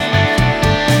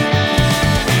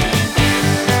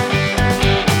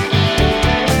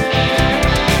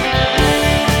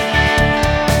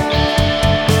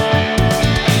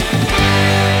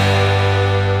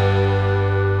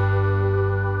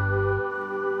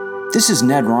This is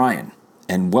Ned Ryan,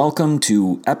 and welcome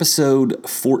to episode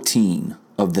 14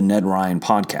 of the Ned Ryan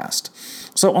podcast.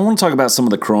 So I want to talk about some of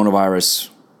the coronavirus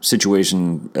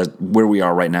situation where we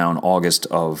are right now in August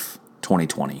of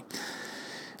 2020.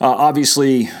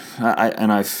 Obviously,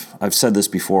 I've said this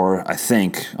before, I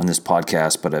think, on this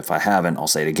podcast, but if I haven't, I'll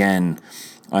say it again.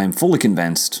 I am fully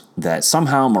convinced that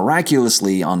somehow,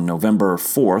 miraculously, on November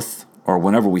 4th, or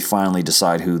whenever we finally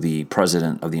decide who the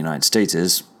president of the United States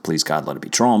is, please God, let it be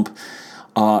Trump,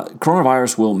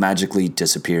 coronavirus will magically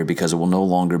disappear because it will no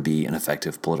longer be an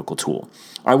effective political tool.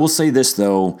 I will say this,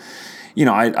 though.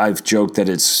 I've joked that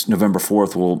it's November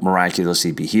 4th will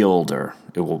miraculously be healed, or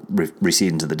it will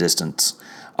recede into the distant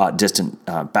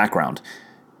background,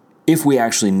 if we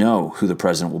actually know who the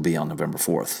president will be on November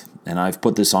 4th. And I've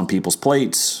put this on people's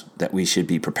plates, that we should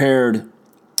be prepared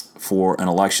for an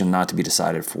election not to be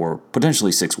decided for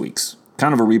potentially 6 weeks.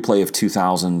 Kind of a replay of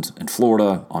 2000 in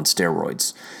Florida on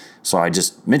steroids. So I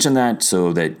just mentioned that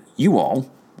so that you all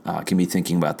can be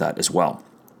thinking about that as well.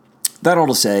 That all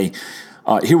to say,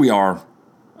 here we are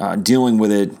dealing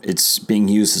with it. It's being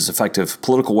used as an effective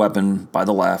political weapon by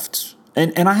the left.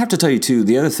 And I have to tell you, too,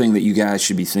 the other thing that you guys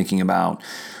should be thinking about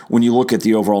when you look at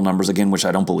the overall numbers, again, which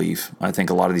I don't believe. I think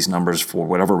a lot of these numbers, for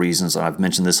whatever reasons, and I've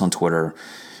mentioned this on Twitter,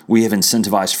 we have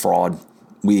incentivized fraud.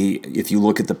 If you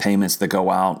look at the payments that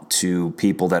go out to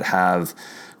people that have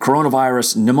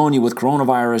coronavirus, pneumonia with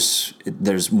coronavirus,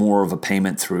 there's more of a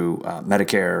payment through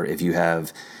Medicare. If you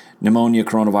have pneumonia,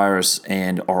 coronavirus,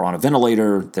 and are on a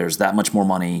ventilator, there's that much more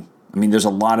money. I mean, there's a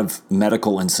lot of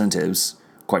medical incentives,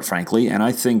 quite frankly, and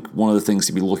I think one of the things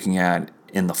to be looking at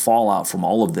in the fallout from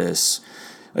all of this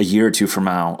a year or two from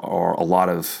now are a lot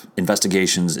of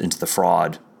investigations into the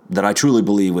fraud that I truly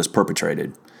believe was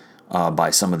perpetrated by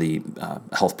some of the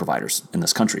health providers in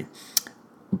this country.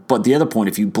 But the other point,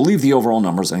 if you believe the overall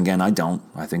numbers, and again, I don't.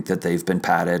 I think that they've been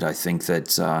padded. I think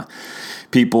that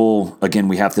people, again,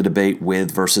 we have to debate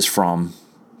with versus from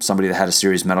somebody that had a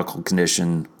serious medical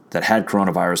condition that had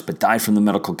coronavirus but died from the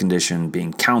medical condition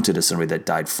being counted as somebody that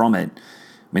died from it.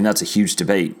 I mean, that's a huge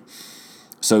debate.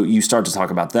 So you start to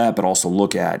talk about that, but also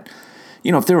look at,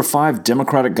 if there were 5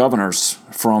 Democratic governors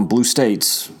from blue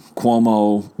states,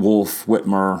 Cuomo, Wolf,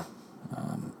 Whitmer,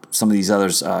 some of these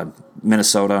others,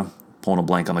 Minnesota, pulling a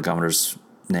blank on the governor's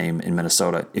name in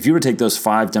Minnesota. If you were to take those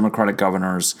 5 Democratic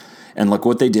governors and look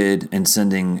what they did in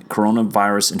sending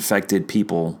coronavirus-infected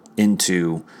people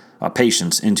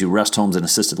patients into rest homes and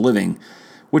assisted living,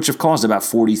 which have caused about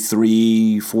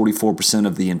 44%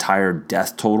 of the entire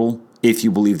death total, if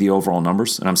you believe the overall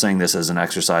numbers, and I'm saying this as an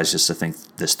exercise just to think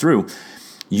this through,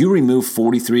 you remove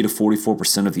 43 to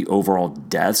 44% of the overall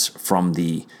deaths from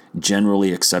the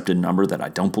generally accepted number that I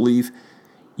don't believe,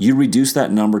 you reduce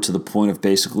that number to the point of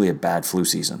basically a bad flu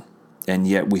season. And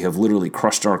yet we have literally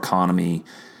crushed our economy.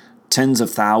 Tens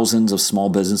of thousands of small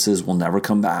businesses will never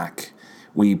come back.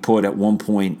 We put at one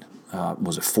point,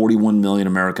 41 million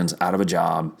Americans out of a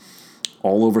job,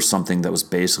 all over something that was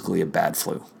basically a bad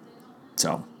flu.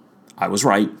 So I was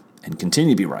right and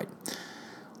continue to be right.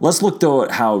 Let's look, though,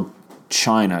 at how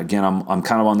China, again, I'm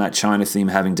kind of on that China theme,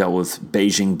 having dealt with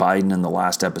Beijing, Biden in the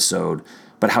last episode,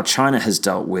 but how China has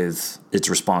dealt with its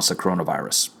response to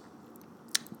coronavirus.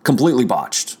 Completely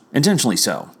botched, intentionally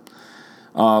so.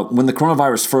 When the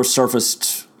coronavirus first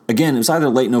surfaced, again, it was either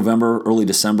late November, early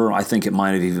December. I think it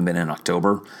might have even been in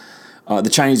October. The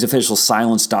Chinese officials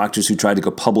silenced doctors who tried to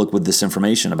go public with this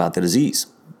information about the disease.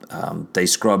 They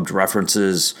scrubbed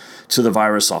references to the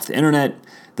virus off the internet.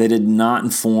 They did not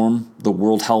inform the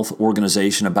World Health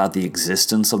Organization about the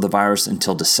existence of the virus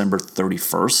until December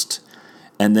 31st,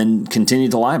 and then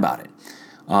continued to lie about it,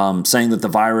 saying that the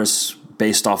virus,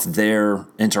 based off their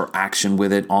interaction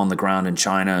with it on the ground in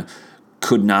China,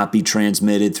 could not be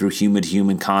transmitted through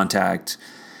human-to-human contact.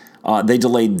 They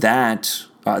delayed that.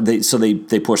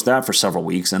 They pushed that for several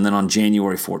weeks, and then on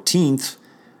January 14th,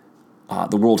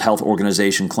 the World Health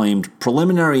Organization claimed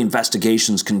preliminary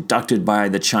investigations conducted by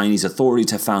the Chinese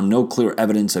authorities have found no clear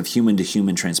evidence of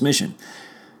human-to-human transmission.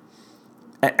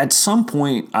 At some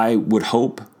point, I would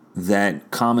hope that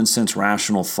common sense,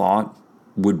 rational thought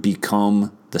would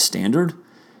become the standard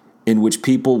in which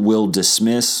people will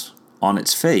dismiss on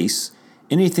its face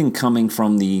anything coming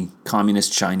from the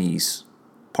Communist Chinese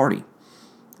Party,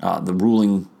 the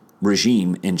ruling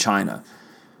regime in China,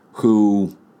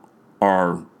 who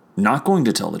are not going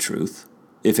to tell the truth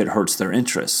if it hurts their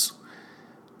interests.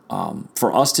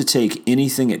 For us to take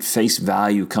anything at face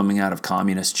value coming out of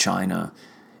communist China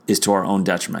is to our own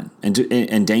detriment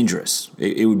and dangerous.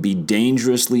 It would be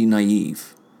dangerously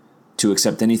naive to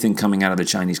accept anything coming out of the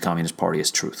Chinese Communist Party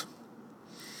as truth.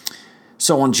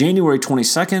 So on January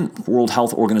 22nd, World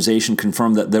Health Organization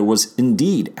confirmed that there was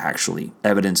indeed actually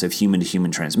evidence of human-to-human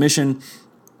transmission.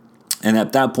 And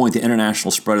at that point, the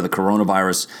international spread of the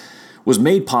coronavirus was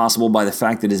made possible by the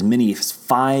fact that as many as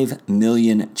 5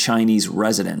 million Chinese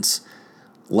residents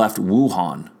left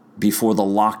Wuhan before the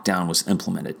lockdown was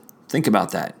implemented. Think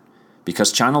about that.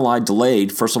 Because China delayed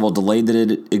that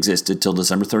it existed till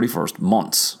December 31st,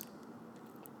 months.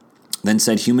 Then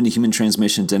said human-to-human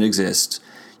transmission didn't exist.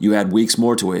 You add weeks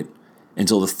more to it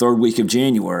until the third week of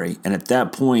January. And at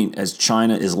that point, as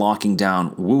China is locking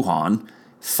down Wuhan,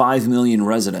 5 million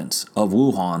residents of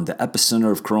Wuhan, the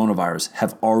epicenter of coronavirus,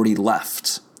 have already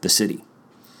left the city.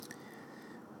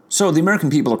 So the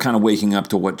American people are kind of waking up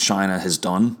to what China has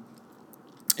done.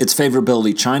 China's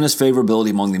favorability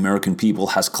among the American people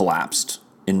has collapsed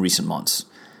in recent months.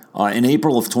 In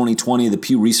April of 2020, the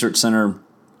Pew Research Center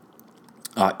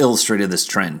illustrated this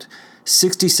trend.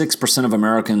 66% of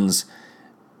Americans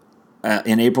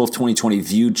in April of 2020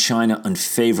 viewed China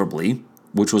unfavorably,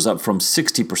 which was up from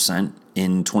 60%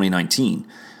 in 2019.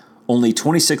 Only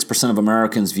 26% of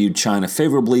Americans viewed China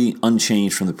favorably,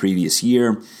 unchanged from the previous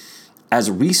year. As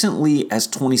recently as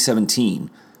 2017,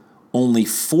 only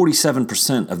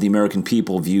 47% of the American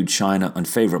people viewed China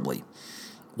unfavorably,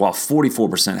 while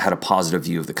 44% had a positive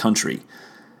view of the country.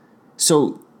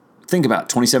 So think about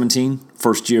 2017,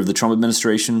 first year of the Trump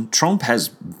administration. Trump has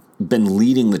been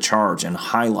leading the charge and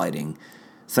highlighting,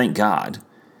 thank God,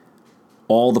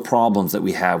 all the problems that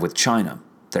we have with China,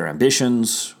 their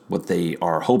ambitions, what they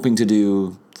are hoping to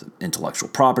do, intellectual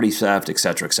property theft,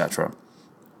 etc., etc.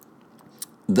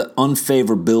 The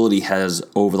unfavorability has,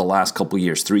 over the last couple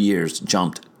years, 3 years,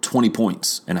 jumped 20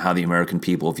 points in how the American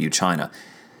people view China.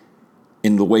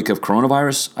 In the wake of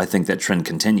coronavirus, I think that trend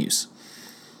continues.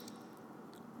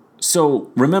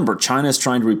 So remember, China is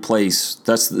trying to replace,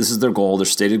 this is their goal, their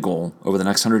stated goal, over the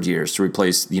next 100 years, to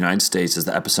replace the United States as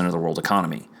the epicenter of the world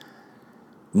economy.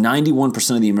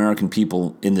 91% of the American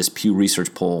people in this Pew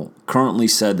Research poll currently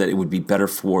said that it would be better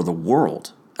for the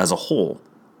world as a whole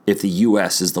if the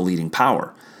U.S. is the leading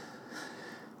power.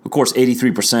 Of course,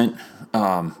 83%,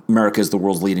 America is the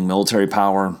world's leading military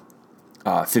power.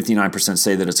 59%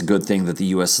 say that it's a good thing that the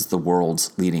U.S. is the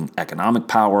world's leading economic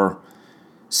power.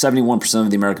 71% of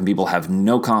the American people have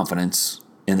no confidence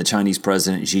in the Chinese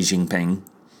president Xi Jinping.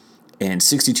 And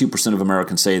 62% of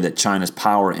Americans say that China's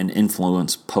power and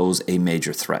influence pose a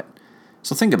major threat.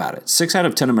 So think about it. 6 out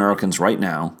of 10 Americans right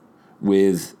now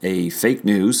with a fake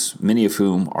news, many of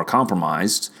whom are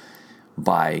compromised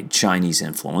by Chinese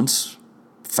influence.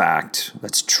 Fact,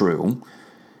 that's true.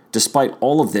 Despite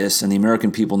all of this and the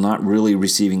American people not really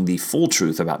receiving the full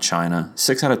truth about China,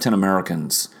 6 out of 10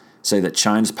 Americans say that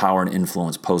China's power and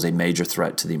influence pose a major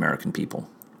threat to the American people.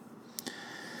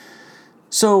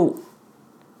 So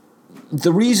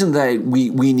the reason that we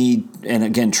need, and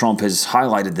again, Trump has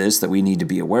highlighted this, that we need to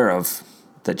be aware of,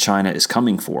 that China is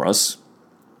coming for us,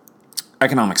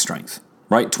 economic strength,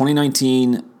 right?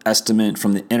 2019 estimate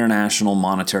from the International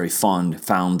Monetary Fund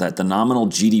found that the nominal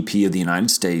GDP of the United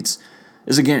States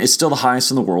is still the highest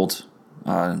in the world,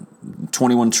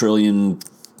 21 trillion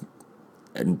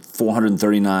and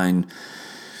 439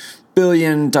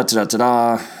 billion,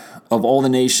 of all the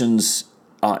nations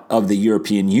of the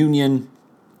European Union.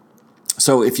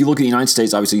 So if you look at the United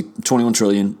States, obviously 21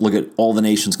 trillion, look at all the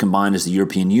nations combined as the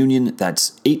European Union,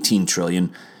 that's 18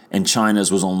 trillion, and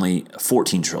China's was only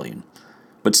 14 trillion.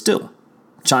 But still,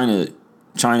 China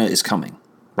is coming,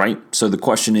 right? So the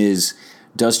question is,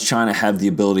 does China have the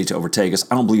ability to overtake us?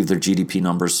 I don't believe their GDP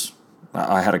numbers.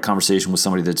 I had a conversation with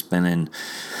somebody that's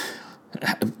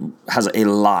has a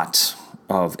lot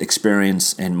of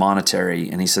experience in monetary,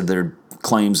 and he said their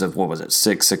claims of, 6.5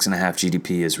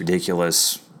 GDP is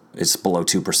ridiculous. It's below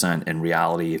 2% in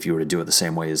reality if you were to do it the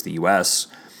same way as the U.S.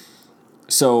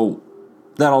 So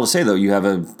that all to say, though, you have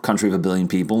a country of 1 billion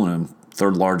people and a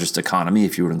third largest economy,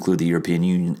 if you were to include the European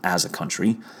Union as a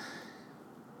country.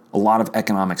 A lot of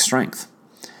economic strength.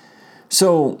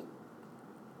 So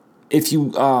if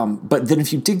you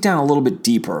dig down a little bit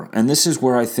deeper, and this is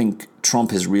where I think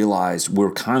Trump has realized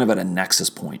we're kind of at a nexus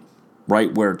point,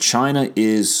 right, where China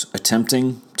is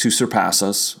attempting to surpass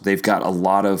us. They've got a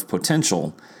lot of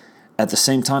potential. At the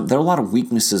same time, there are a lot of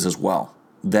weaknesses as well,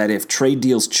 that if trade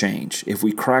deals change, if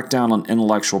we crack down on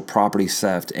intellectual property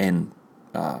theft and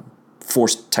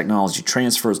forced technology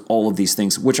transfers, all of these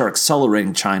things, which are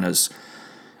accelerating China's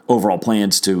overall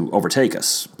plans to overtake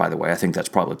us, by the way, I think that's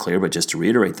probably clear, but just to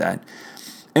reiterate that,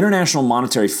 International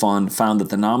Monetary Fund found that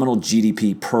the nominal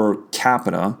GDP per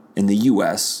capita in the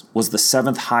U.S. was the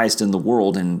 7th highest in the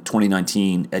world in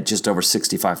 2019 at just over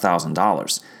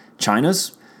 $65,000.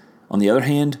 China's, on the other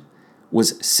hand,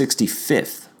 was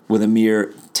 65th with a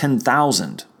mere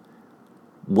 10,000,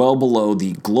 well below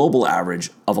the global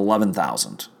average of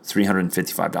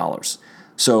 $11,355.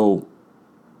 So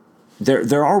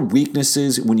there are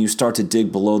weaknesses when you start to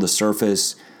dig below the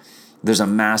surface. There's a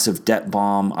massive debt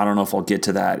bomb. I don't know if I'll get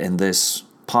to that in this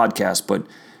podcast, but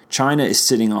China is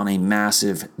sitting on a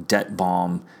massive debt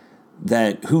bomb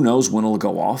that who knows when it'll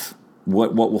go off,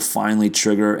 what will finally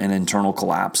trigger an internal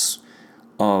collapse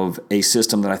of a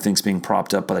system that I think is being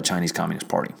propped up by the Chinese Communist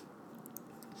Party.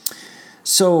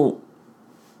 So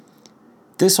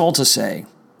this all to say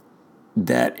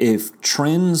that if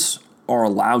trends are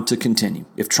allowed to continue,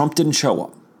 if Trump didn't show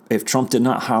up, if Trump did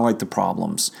not highlight the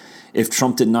problems, if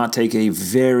Trump did not take a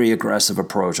very aggressive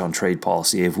approach on trade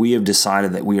policy, if we have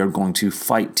decided that we are going to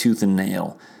fight tooth and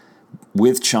nail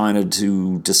with China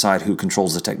to decide who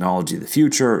controls the technology of the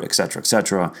future, et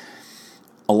cetera,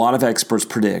 a lot of experts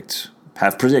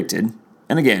have predicted,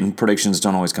 and again, predictions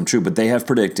don't always come true, but they have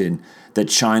predicted that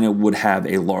China would have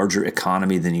a larger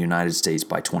economy than the United States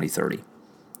by 2030.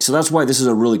 So that's why this is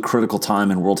a really critical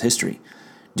time in world history.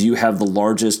 Do you have the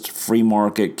largest free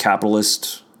market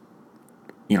capitalist,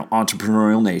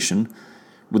 entrepreneurial nation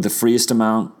with the freest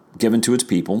amount given to its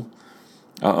people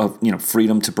of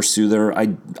freedom to pursue their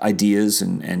ideas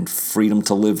and freedom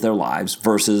to live their lives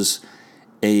versus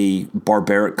a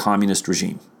barbaric communist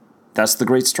regime? That's the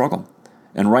great struggle.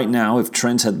 And right now, if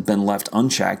trends had been left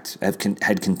unchecked,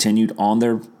 had continued on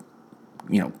their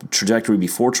trajectory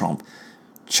before Trump,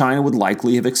 China would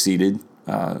likely have exceeded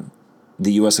the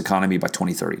U.S. economy by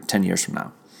 2030, 10 years from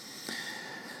now.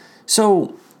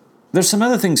 So there's some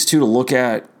other things, too, to look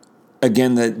at,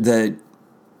 again, that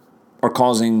are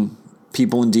causing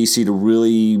people in D.C. to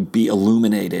really be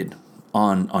illuminated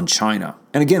on China.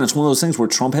 And again, it's one of those things where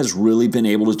Trump has really been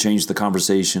able to change the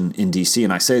conversation in D.C.,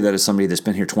 and I say that as somebody that's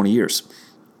been here 20 years.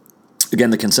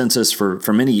 Again, the consensus for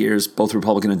many years, both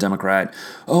Republican and Democrat,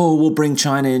 we'll bring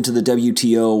China into the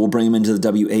WTO, we'll bring them into the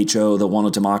WHO, they'll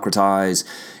want to democratize,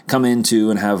 come into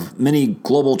and have many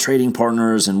global trading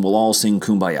partners, and we'll all sing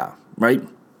Kumbaya, right?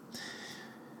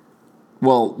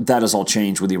 Well, that has all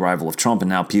changed with the arrival of Trump, and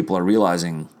now people are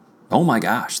realizing, oh my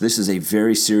gosh, this is a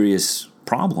very serious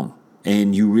problem.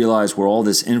 And you realize where all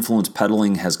this influence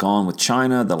peddling has gone with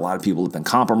China, that a lot of people have been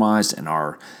compromised in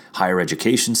our higher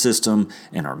education system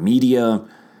and our media.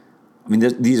 I mean,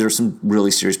 these are some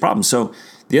really serious problems. So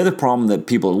the other problem that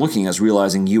people are looking at is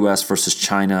realizing U.S. versus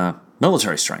China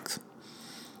military strength.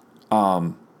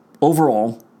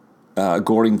 Overall,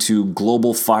 according to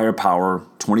Global Firepower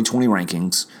 2020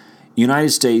 rankings, United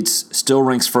States still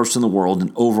ranks first in the world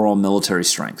in overall military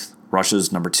strength.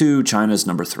 Russia's number 2, China's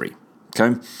number 3.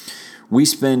 Okay? We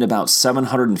spend about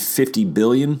 $750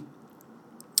 billion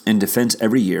in defense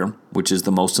every year, which is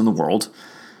the most in the world,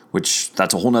 which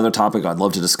that's a whole nother topic I'd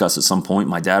love to discuss at some point.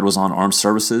 My dad was on armed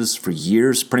services for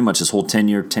years, pretty much his whole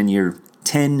 10-year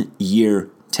tenure,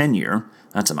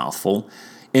 that's a mouthful,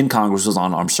 in Congress was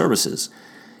on armed services.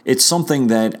 It's something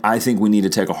that I think we need to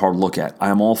take a hard look at. I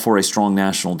am all for a strong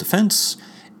national defense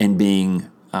and being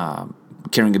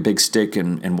carrying a big stick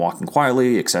and walking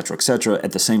quietly, et cetera, et cetera.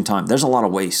 At the same time, there's a lot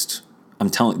of waste.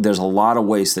 There's a lot of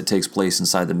waste that takes place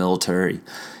inside the military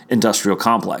industrial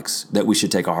complex that we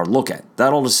should take a hard look at.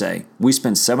 That all to say, we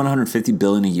spend $750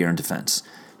 billion a year in defense.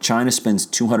 China spends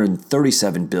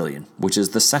 $237 billion, which is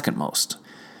the second most.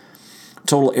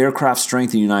 Total aircraft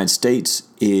strength in the United States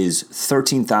is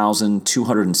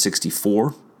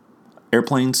 13,264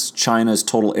 airplanes. China's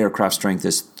total aircraft strength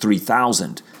is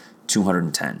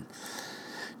 3,210.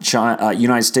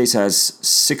 United States has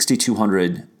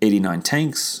 6,289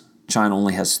 tanks. China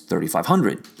only has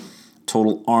 3,500.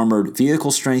 Total armored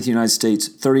vehicle strength, United States,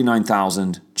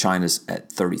 39,000. China's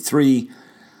at 33.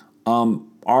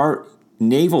 Our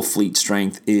naval fleet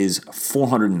strength is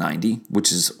 490,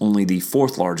 which is only the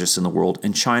fourth largest in the world.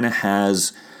 And China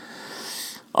has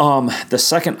the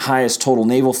second highest total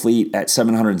naval fleet at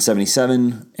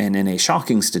 777. And in a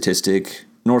shocking statistic,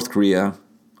 North Korea,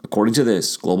 according to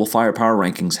this, Global Firepower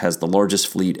Rankings, has the largest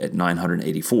fleet at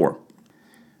 984.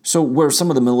 So where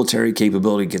some of the military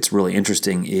capability gets really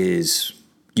interesting is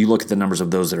you look at the numbers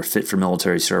of those that are fit for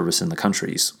military service in the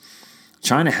countries.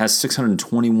 China has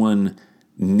 621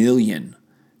 million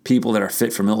people that are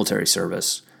fit for military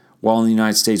service, while in the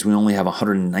United States we only have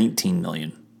 119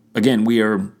 million. Again, we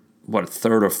are, a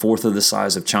third or fourth of the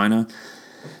size of China.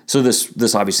 So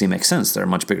this obviously makes sense. They're a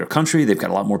much bigger country. They've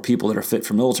got a lot more people that are fit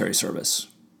for military service.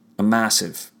 A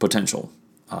massive potential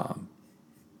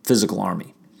physical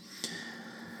army.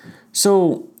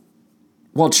 So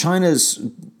while China's,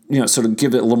 sort of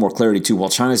give it a little more clarity too, while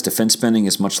China's defense spending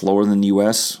is much lower than the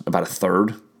U.S., about a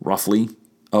third, roughly,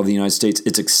 of the United States,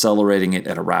 it's accelerating it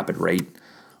at a rapid rate.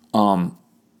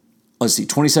 Let's see,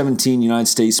 2017, United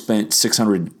States spent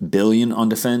 $600 billion on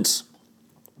defense,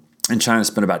 and China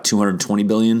spent about $220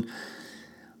 billion.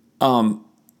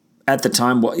 At the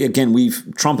time, well, again,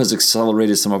 Trump has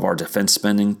accelerated some of our defense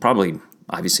spending. Probably,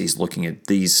 obviously, he's looking at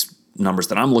these numbers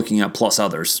that I'm looking at, plus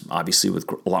others, obviously, with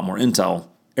a lot more intel,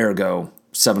 ergo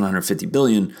 $750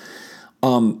 billion.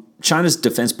 China's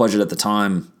defense budget at the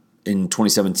time in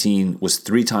 2017 was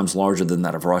 3 times larger than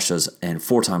that of Russia's and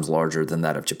 4 times larger than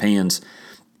that of Japan's.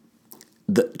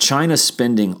 China's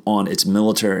spending on its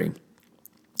military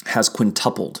has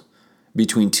quintupled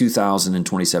between 2000 and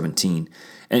 2017.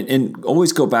 And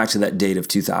always go back to that date of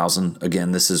 2000.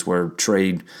 Again, this is where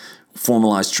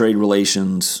formalized trade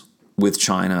relations with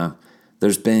China.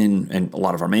 There's been, and a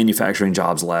lot of our manufacturing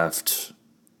jobs left,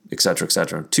 et cetera, et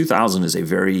cetera. 2000 is a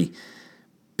very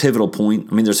pivotal point.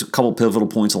 I mean, there's a couple pivotal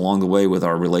points along the way with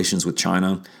our relations with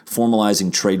China.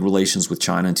 Formalizing trade relations with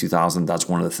China in 2000, that's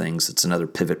one of the things. It's another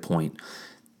pivot point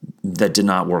that did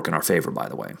not work in our favor, by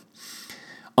the way.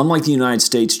 Unlike the United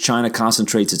States, China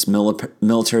concentrates its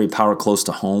military power close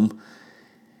to home,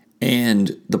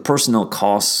 and the personnel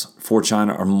costs for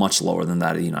China are much lower than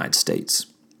that of the United States.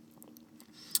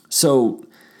 So,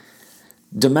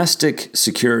 domestic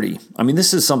security. I mean,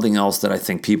 this is something else that I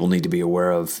think people need to be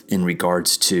aware of in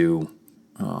regards to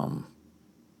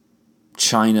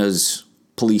China's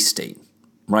police state,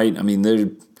 right? I mean, their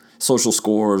social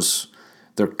scores,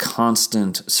 their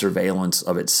constant surveillance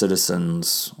of its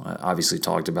citizens. I obviously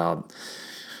talked about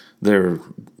their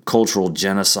cultural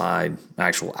genocide,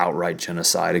 actual outright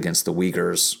genocide against the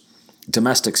Uyghurs,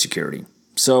 domestic security.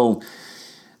 So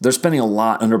they're spending a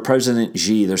lot, under President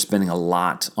Xi, they're spending a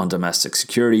lot on domestic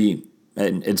security,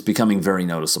 and it's becoming very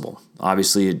noticeable.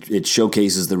 Obviously, it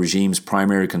showcases the regime's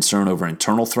primary concern over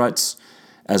internal threats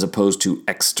as opposed to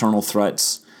external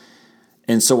threats.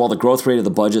 And so while the growth rate of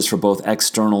the budgets for both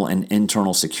external and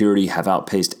internal security have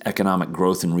outpaced economic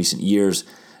growth in recent years,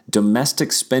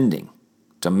 domestic security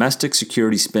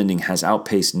spending has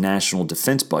outpaced national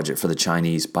defense budget for the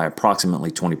Chinese by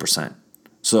approximately 20%.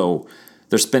 So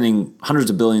they're spending hundreds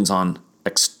of billions on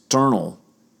external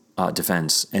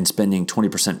defense and spending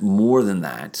 20% more than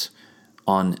that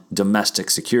on domestic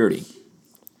security.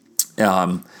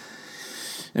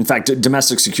 In fact,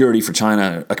 domestic security for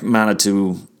China amounted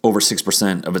to over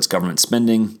 6% of its government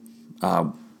spending.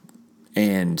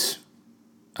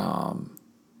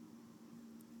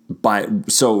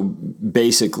 So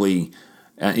basically,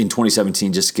 in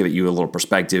 2017, just to give you a little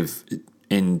perspective,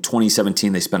 in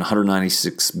 2017 they spent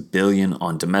 $196 billion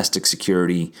on domestic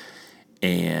security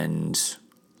and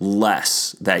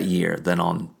less that year than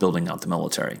on building out the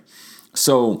military.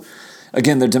 So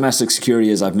again, their domestic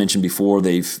security, as I've mentioned before,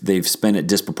 they've spent it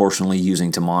disproportionately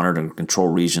using to monitor and control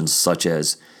regions such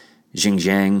as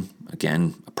Xinjiang,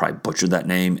 again, I probably butchered that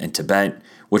name, and Tibet,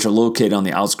 which are located on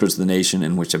the outskirts of the nation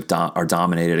and which are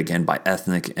dominated, again, by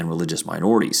ethnic and religious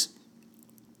minorities.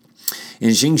 In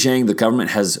Xinjiang, the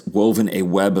government has woven a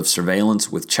web of surveillance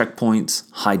with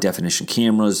checkpoints, high-definition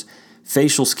cameras,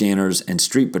 facial scanners, and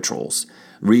street patrols.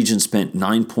 The region spent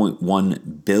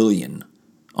 $9.1 billion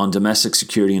on domestic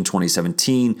security in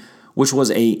 2017, which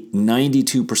was a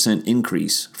 92%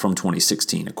 increase from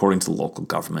 2016, according to the local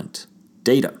government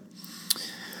data.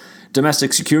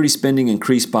 Domestic security spending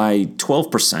increased by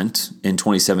 12% in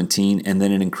 2017, and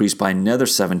then it increased by another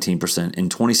 17% in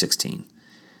 2016.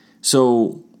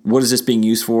 So what is this being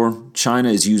used for? China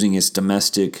is using its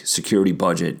domestic security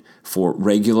budget for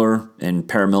regular and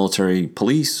paramilitary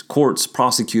police, courts,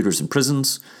 prosecutors, and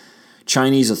prisons.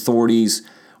 Chinese authorities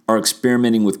are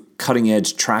experimenting with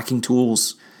cutting-edge tracking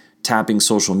tools, tapping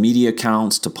social media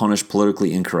accounts to punish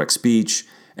politically incorrect speech,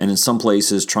 and in some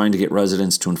places trying to get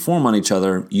residents to inform on each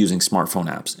other using smartphone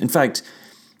apps. In fact,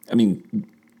 I mean,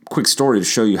 quick story to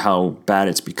show you how bad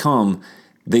it's become.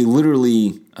 They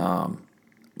literally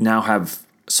now have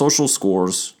social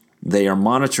scores. They are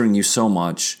monitoring you so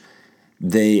much.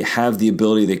 They have the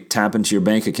ability to tap into your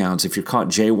bank accounts. If you're caught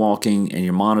jaywalking and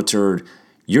you're monitored,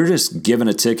 you're just given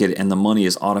a ticket and the money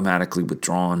is automatically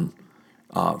withdrawn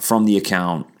from the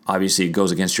account. Obviously, it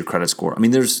goes against your credit score. I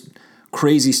mean, there's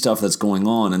crazy stuff that's going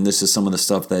on, and this is some of the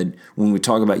stuff that when we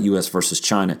talk about U.S. versus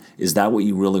China, is that what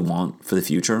you really want for the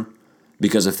future?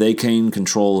 Because if they gain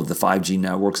control of the 5G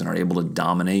networks and are able to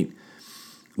dominate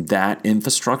that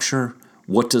infrastructure,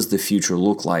 what does the future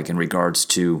look like in regards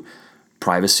to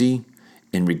privacy,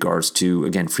 in regards to,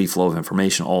 again, free flow of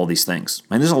information, all of these things?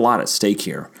 And there's a lot at stake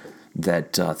here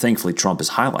that thankfully Trump is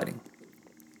highlighting.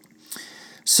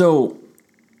 So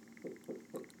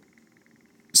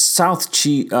South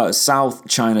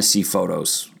China Sea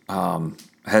photos.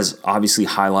 has obviously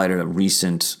highlighted a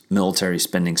recent military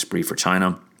spending spree for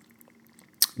China.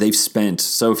 They've spent,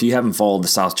 so if you haven't followed the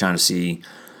South China Sea,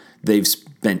 they've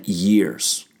spent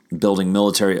years building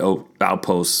military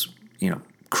outposts,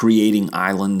 creating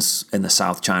islands in the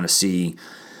South China Sea.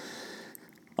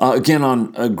 Again,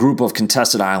 on a group of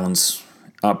contested islands,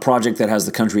 a project that has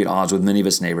the country at odds with many of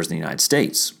its neighbors in the United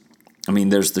States. I mean,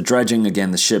 there's the dredging.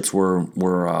 Again, the ships were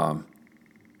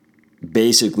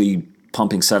basically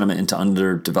pumping sediment into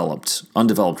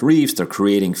undeveloped reefs. They're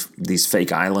creating these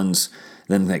fake islands.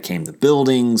 Then there came the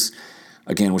buildings,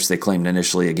 again, which they claimed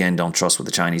initially, again, don't trust what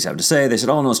the Chinese have to say. They said,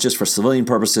 oh, no, it's just for civilian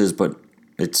purposes, but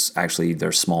it's actually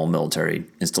their small military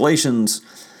installations.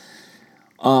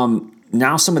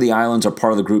 Now some of the islands are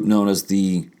part of the group known as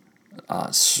the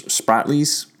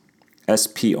Spratlys,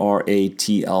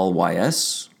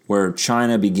 Spratlys, where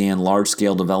China began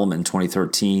large-scale development in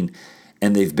 2013,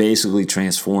 and they've basically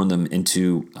transformed them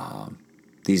into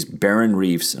these barren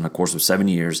reefs in a course of 7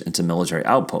 years into military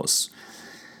outposts.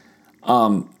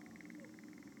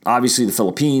 Obviously, the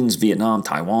Philippines, Vietnam,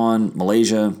 Taiwan,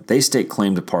 Malaysia, they stake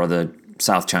claim to part of the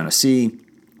South China Sea.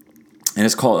 And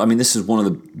it's called, this is one of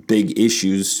the big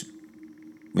issues,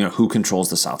 who controls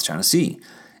the South China Sea.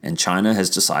 And China has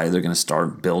decided they're going to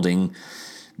start building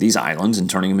these islands and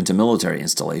turning them into military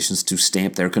installations to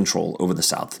stamp their control over the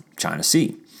South China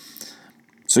Sea.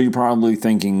 So you're probably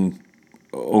thinking,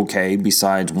 okay,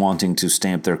 besides wanting to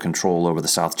stamp their control over the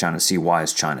South China Sea, why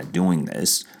is China doing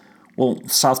this? Well,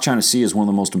 South China Sea is one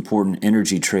of the most important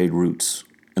energy trade routes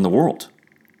in the world.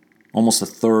 Almost a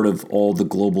third of all the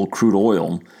global crude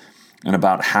oil and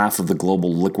about half of the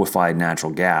global liquefied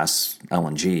natural gas,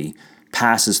 LNG,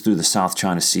 passes through the South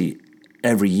China Sea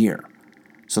every year.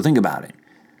 So think about it.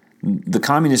 The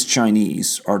communist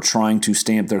Chinese are trying to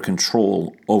stamp their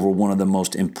control over one of the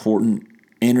most important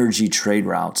energy trade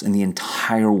routes in the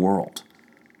entire world.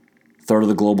 A third of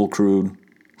the global crude,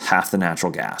 half the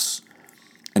natural gas.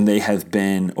 And they have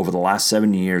been, over the last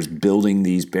 7 years, building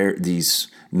these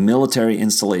military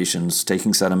installations,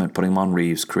 taking sediment, putting them on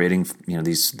reefs, creating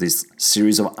these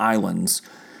series of islands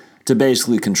to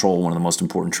basically control one of the most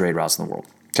important trade routes in the world.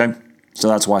 Okay? So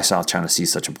that's why South China Sea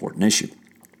is such an important issue.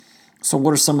 So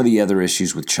what are some of the other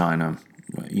issues with China?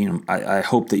 I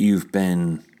hope that you've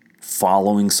been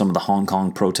following some of the Hong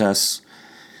Kong protests.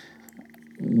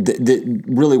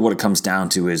 Really what it comes down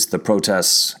to is the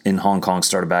protests in Hong Kong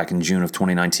started back in June of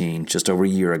 2019, just over a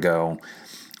year ago,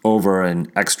 over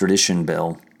an extradition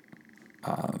bill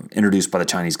introduced by the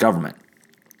Chinese government.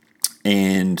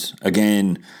 And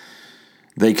again,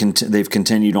 they've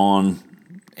continued on,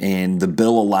 and the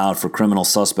bill allowed for criminal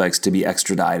suspects to be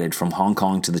extradited from Hong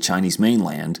Kong to the Chinese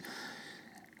mainland,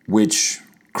 which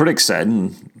critics said,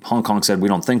 and Hong Kong said, we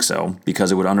don't think so,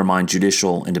 because it would undermine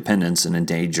judicial independence and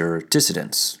endanger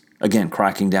dissidents. Again,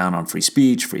 cracking down on free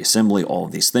speech, free assembly, all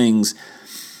of these things.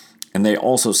 And they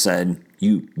also said,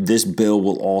 this bill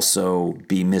will also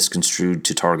be misconstrued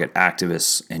to target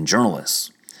activists and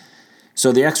journalists.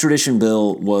 So the extradition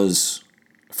bill was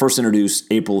first introduced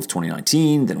April of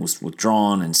 2019, then was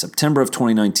withdrawn in September of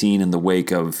 2019 in the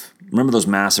wake of, remember those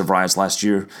massive riots last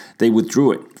year? They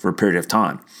withdrew it for a period of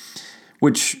time,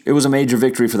 which it was a major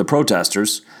victory for the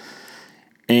protesters.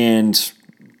 And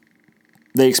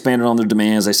they expanded on their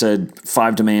demands. They said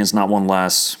 5 demands, not one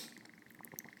less.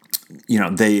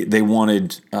 They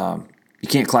wanted, you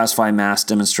can't classify mass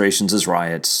demonstrations as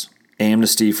riots,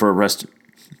 amnesty for arrested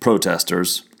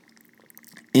protesters,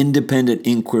 independent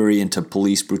inquiry into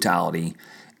police brutality,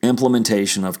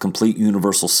 implementation of complete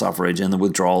universal suffrage, and the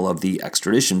withdrawal of the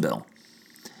extradition bill,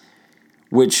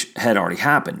 which had already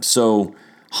happened. So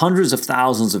hundreds of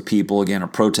thousands of people, again, are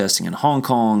protesting in Hong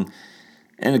Kong.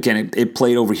 And again, it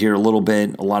played over here a little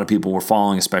bit. A lot of people were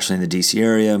following, especially in the D.C.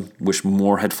 area. Wish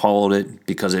more had followed it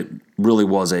because it really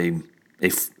was a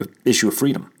issue of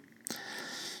freedom.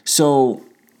 So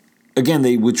again,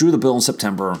 they withdrew the bill in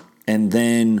September, and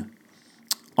then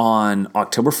on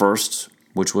October 1st,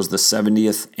 which was the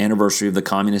 70th anniversary of the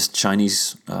Communist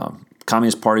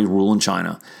Party rule in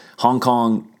China, Hong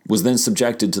Kong was then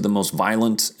subjected to the most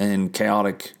violent and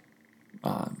chaotic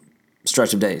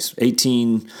stretch of days.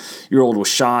 18-year-old was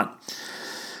shot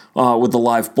with a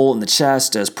live bullet in the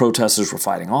chest as protesters were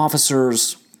fighting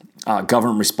officers.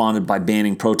 Government responded by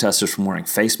banning protesters from wearing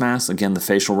face masks. Again, the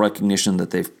facial recognition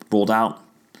that they've rolled out.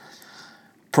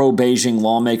 Pro-Beijing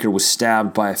lawmaker was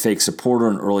stabbed by a fake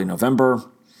supporter in early November.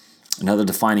 Another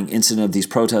defining incident of these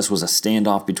protests was a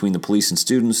standoff between the police and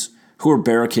students who were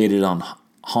barricaded on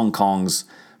Hong Kong's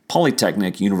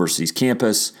Polytechnic University's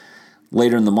campus.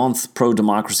 Later in the month,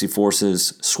 pro-democracy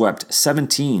forces swept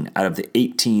 17 out of the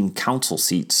 18 council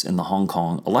seats in the Hong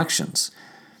Kong elections.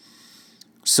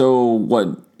 So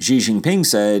what Xi Jinping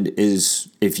said is,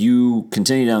 if you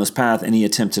continue down this path, any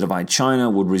attempt to divide China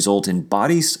would result in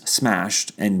bodies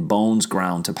smashed and bones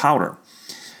ground to powder.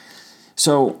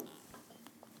 So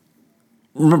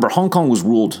remember, Hong Kong was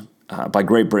ruled by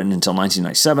Great Britain until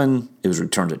 1997. It was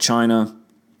returned to China.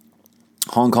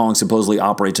 Hong Kong supposedly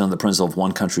operates under the principle of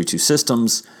one country, two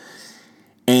systems.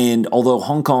 And although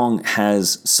Hong Kong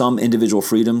has some individual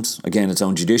freedoms, again, its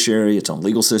own judiciary, its own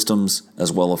legal systems,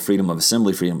 as well as freedom of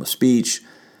assembly, freedom of speech,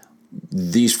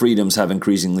 these freedoms have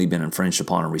increasingly been infringed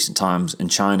upon in recent times, and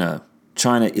China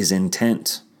is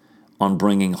intent on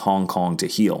bringing Hong Kong to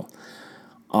heel.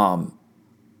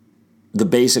 The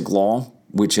basic law,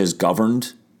 which has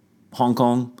governed Hong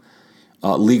Kong,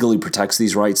 legally protects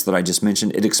these rights that I just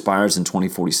mentioned. It expires in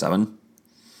 2047.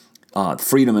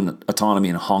 Freedom and autonomy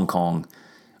in Hong Kong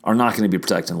are not going to be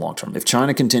protected in the long term. If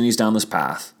China continues down this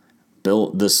path,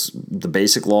 the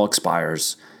basic law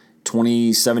expires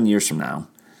 27 years from now.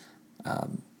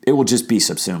 It will just be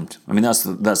subsumed. I mean, that's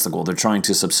the goal. They're trying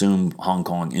to subsume Hong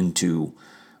Kong into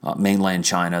mainland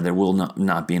China. There will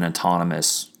not be an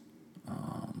autonomous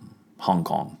Hong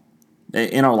Kong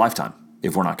in our lifetime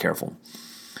if we're not careful.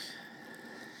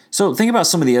 So think about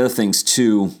some of the other things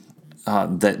too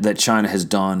that China has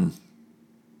done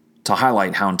to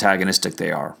highlight how antagonistic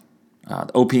they are.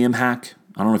 The opium hack.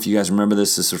 I don't know if you guys remember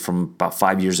this. This is from about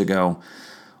 5 years ago.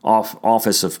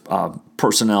 Office of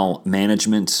Personnel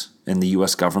Management in the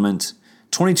U.S. government.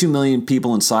 22 million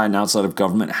people inside and outside of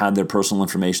government had their personal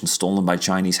information stolen by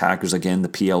Chinese hackers. Again, the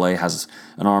PLA has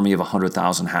an army of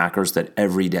 100,000 hackers that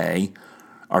every day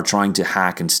are trying to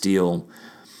hack and steal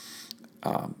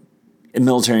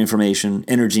military information,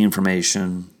 energy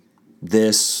information,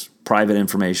 private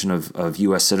information of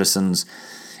U.S. citizens.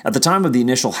 At the time of the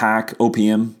initial hack,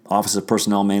 OPM, Office of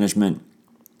Personnel Management,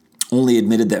 only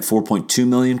admitted that 4.2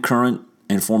 million current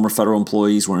and former federal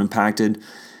employees were impacted,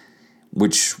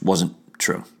 which wasn't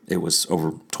true. It was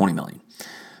over 20 million.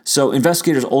 So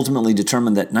investigators ultimately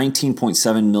determined that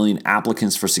 19.7 million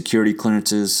applicants for security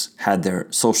clearances had their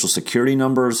social security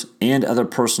numbers and other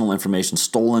personal information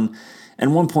stolen,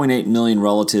 and 1.8 million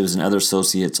relatives and other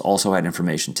associates also had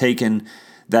information taken.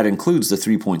 That includes the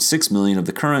 3.6 million of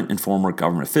the current and former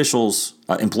government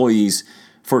employees,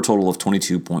 for a total of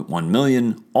 22.1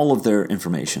 million, all of their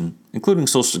information, including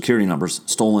social security numbers,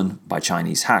 stolen by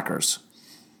Chinese hackers,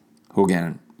 who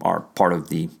again are part of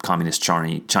the Communist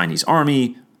Chinese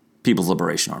Army, People's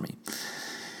Liberation Army.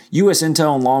 U.S.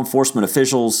 intel and law enforcement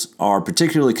officials are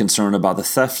particularly concerned about the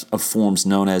theft of forms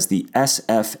known as the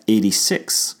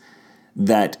SF-86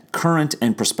 that current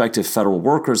and prospective federal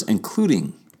workers,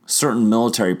 including certain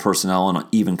military personnel and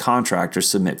even contractors,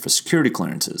 submit for security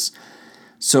clearances.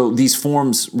 So these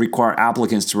forms require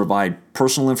applicants to provide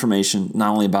personal information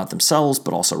not only about themselves,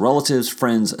 but also relatives,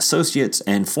 friends, associates,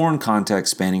 and foreign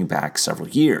contacts spanning back several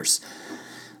years.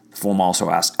 The form also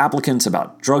asks applicants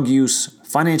about drug use,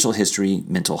 financial history,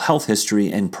 mental health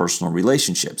history, and personal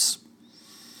relationships.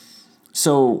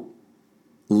 So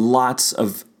lots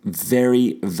of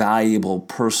very valuable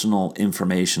personal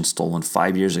information stolen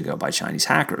 5 years ago by Chinese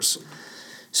hackers.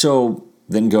 So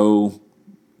then go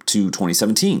to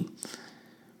 2017.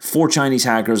 4 Chinese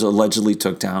hackers allegedly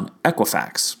took down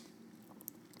Equifax,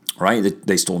 right?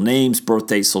 They stole names, birth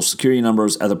dates, social security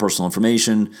numbers, other personal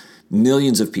information,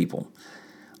 millions of people.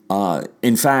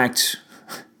 In fact,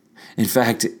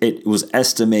 it was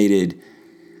estimated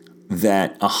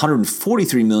that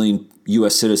 143 million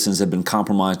U.S. citizens had been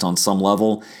compromised on some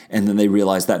level, and then they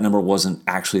realized that number wasn't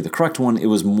actually the correct one. It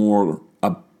was more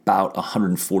about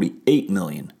 148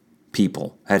 million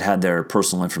people had their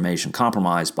personal information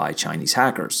compromised by Chinese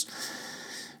hackers.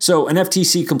 So an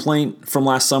FTC complaint from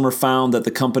last summer found that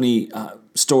the company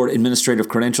stored administrative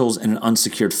credentials in an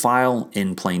unsecured file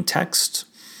in plain text,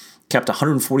 kept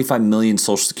 145 million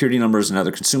social security numbers and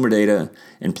other consumer data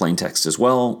in plain text as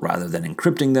well, rather than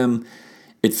encrypting them.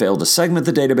 It failed to segment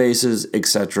the databases,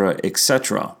 etc.,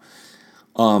 etc.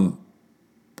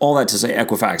 All that to say,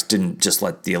 Equifax didn't just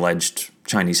let the alleged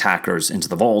Chinese hackers into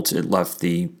the vault. It left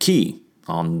the key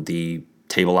on the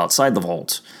table outside the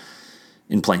vault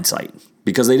in plain sight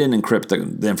because they didn't encrypt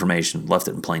the information, left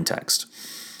it in plain text.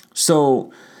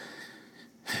 So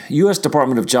U.S.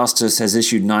 Department of Justice has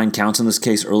issued 9 counts in this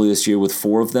case early this year, with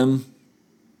 4 of them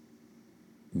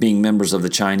being members of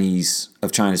China's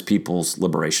People's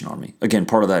Liberation Army. Again,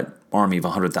 part of that army of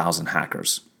 100,000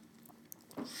 hackers.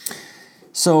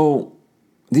 So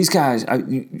these guys,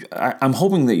 I'm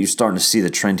hoping that you're starting to see the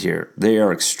trend here. They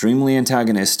are extremely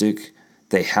antagonistic.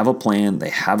 They have a plan. They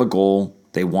have a goal.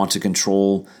 They want to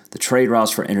control the trade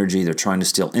routes for energy. They're trying to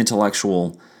steal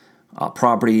intellectual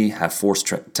property, have forced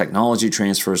technology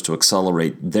transfers to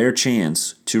accelerate their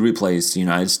chance to replace the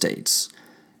United States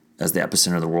as the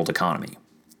epicenter of the world economy.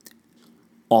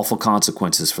 Awful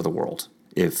consequences for the world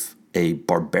if a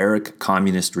barbaric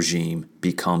communist regime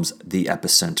becomes the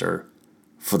epicenter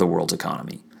for the world's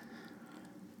economy.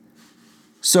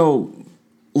 So,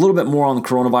 a little bit more on the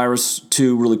coronavirus,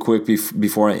 too, really quick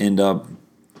before I end up.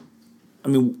 I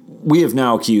mean, the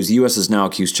U.S. has now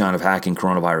accused China of hacking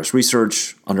coronavirus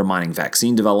research, undermining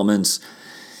vaccine developments.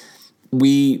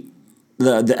 The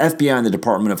FBI and the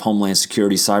Department of Homeland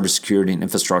Security, Cybersecurity and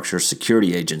Infrastructure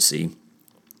Security Agency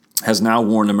has now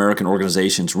warned American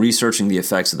organizations researching the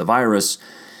effects of the virus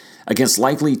against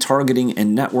likely targeting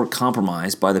and network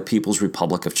compromise by the People's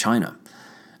Republic of China.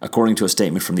 According to a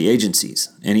statement from the agencies,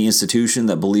 any institution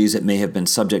that believes it may have been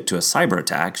subject to a cyber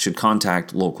attack should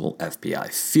contact local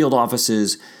FBI field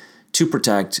offices to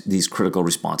protect these critical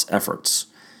response efforts.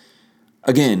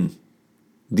 Again,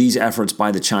 these efforts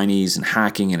by the Chinese and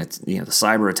hacking and the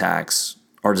cyber attacks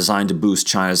are designed to boost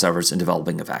China's efforts in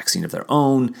developing a vaccine of their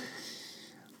own,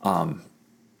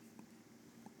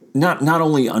 not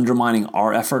only undermining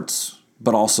our efforts,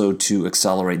 but also to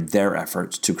accelerate their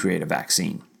efforts to create a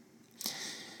vaccine.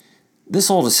 This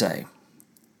all to say,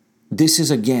 this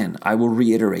is, again, I will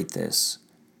reiterate this,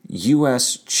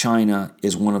 U.S.-China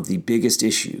is one of the biggest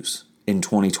issues in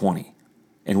 2020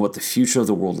 and what the future of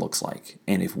the world looks like.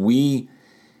 And if we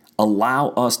allow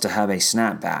us to have a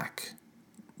snapback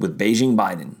with Beijing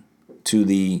Biden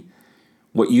to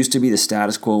what used to be the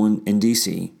status quo in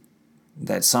D.C.,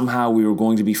 that somehow we were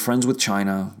going to be friends with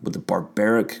China, with the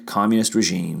barbaric communist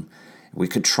regime, we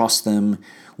could trust them,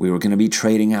 we were going to be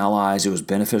trading allies, it was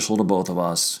beneficial to both of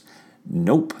us.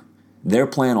 Nope. Their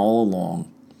plan all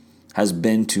along has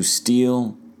been to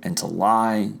steal and to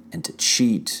lie and to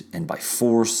cheat and by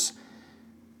force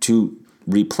to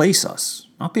replace us,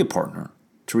 not be a partner,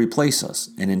 to replace us,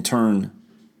 and in turn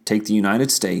take the United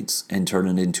States and turn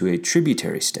it into a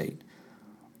tributary state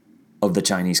of the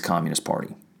Chinese Communist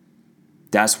Party.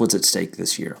 That's what's at stake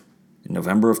this year. In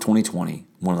November of 2020,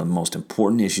 one of the most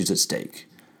important issues at stake.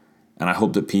 And I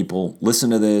hope that people listen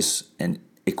to this and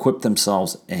equip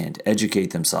themselves and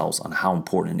educate themselves on how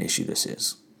important an issue this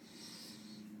is.